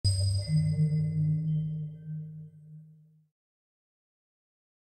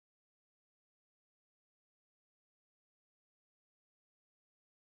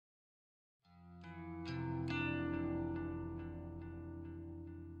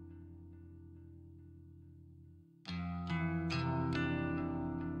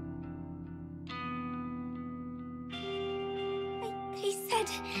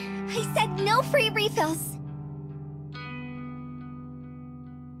I said no free refills.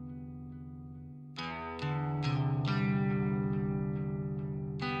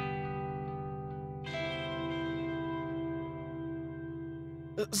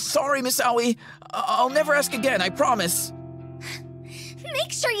 Sorry, Miss Aoi. I'll never ask again, I promise.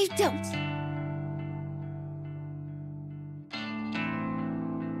 Make sure you don't.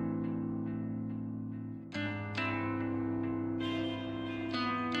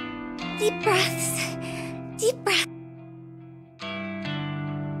 Deep breaths. Deep breaths.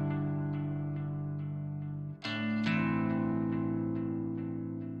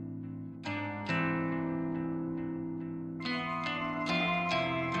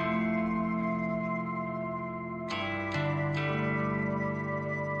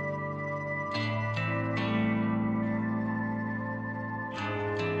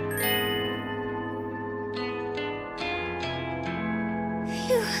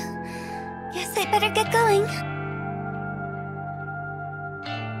 Phew. Guess I better get going.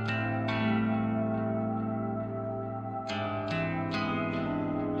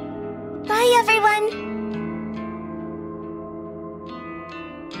 Bye, everyone!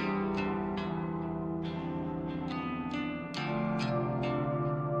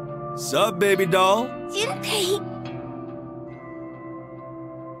 Sup, baby doll? Junpei!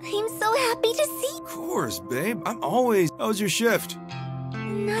 I'm so happy to see Of course, babe. I'm always... How's your shift?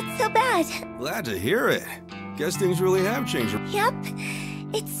 Not so bad. Glad to hear it. Guess things really have changed. Yep.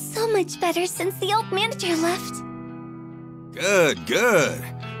 It's so much better since the old manager left. Good, good.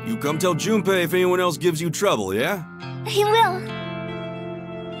 You come tell Junpei if anyone else gives you trouble, yeah? I will.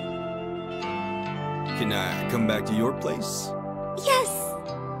 Can I come back to your place? Yes.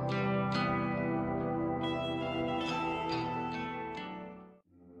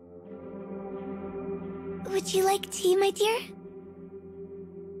 Would you like tea, my dear?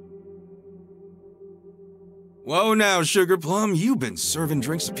 Whoa now, Sugar Plum. You've been serving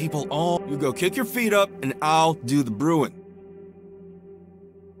drinks to people all... You go kick your feet up and I'll do the brewing.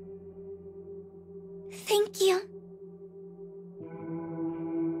 Thank you.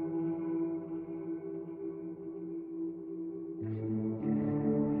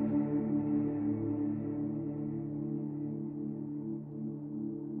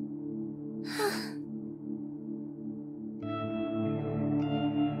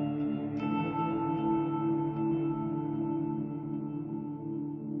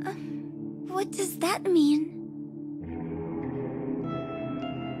 What does that mean?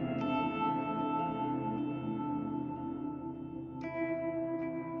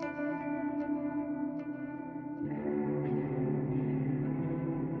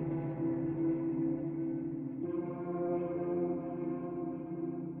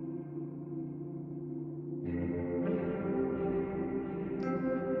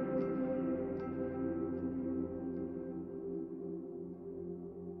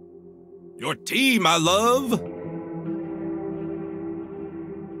 Your tea, my love!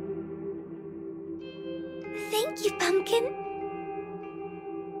 Thank you, Pumpkin.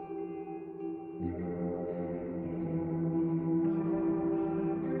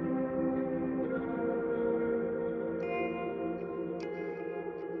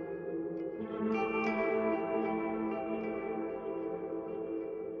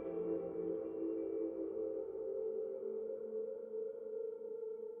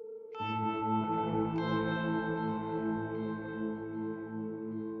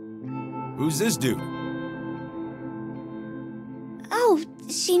 Who's this dude? Oh,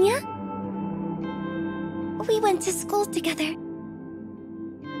 Shinya? We went to school together.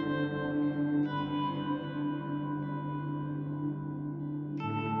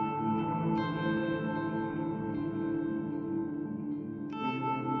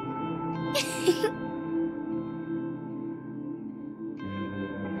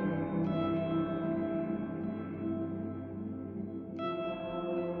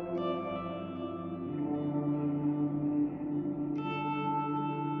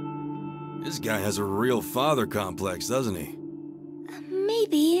 This guy has a real father complex, doesn't he?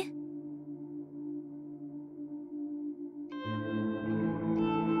 Maybe.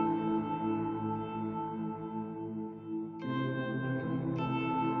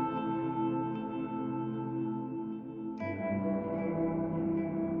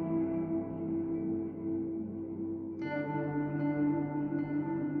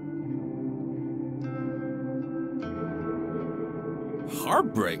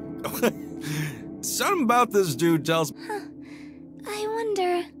 Heartbreak? Something about this dude tells me... Huh. I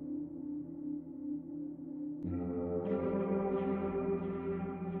wonder...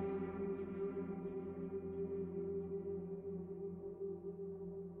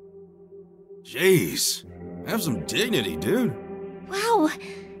 Jeez. Have some dignity, dude. Wow.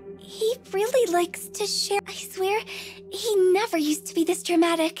 He really likes to share. I swear, he never used to be this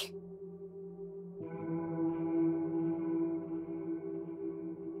dramatic.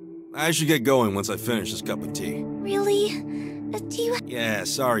 I should get going once I finish this cup of tea. Really? Do you... Yeah,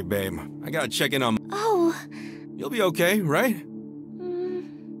 sorry, babe. I gotta check in on... Oh. You'll be okay, right? Mm.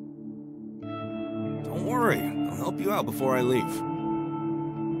 Don't worry. I'll help you out before I leave.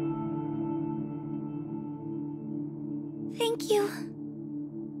 Thank you.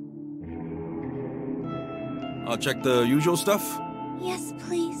 I'll check the usual stuff. Yes,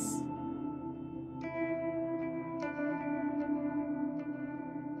 please.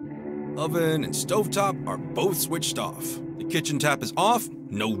 Oven and stovetop are both switched off. The kitchen tap is off,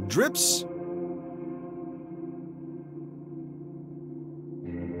 no drips.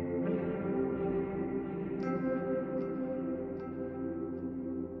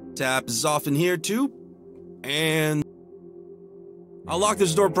 Tap is off in here too. And I'll lock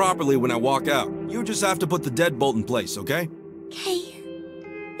this door properly when I walk out. You just have to put the deadbolt in place, okay? Okay.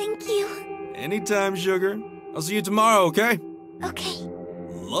 Thank you. Anytime, sugar. I'll see you tomorrow, okay? Okay.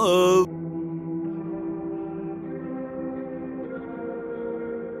 Love.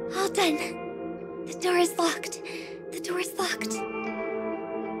 All done. The door is locked. The door is locked.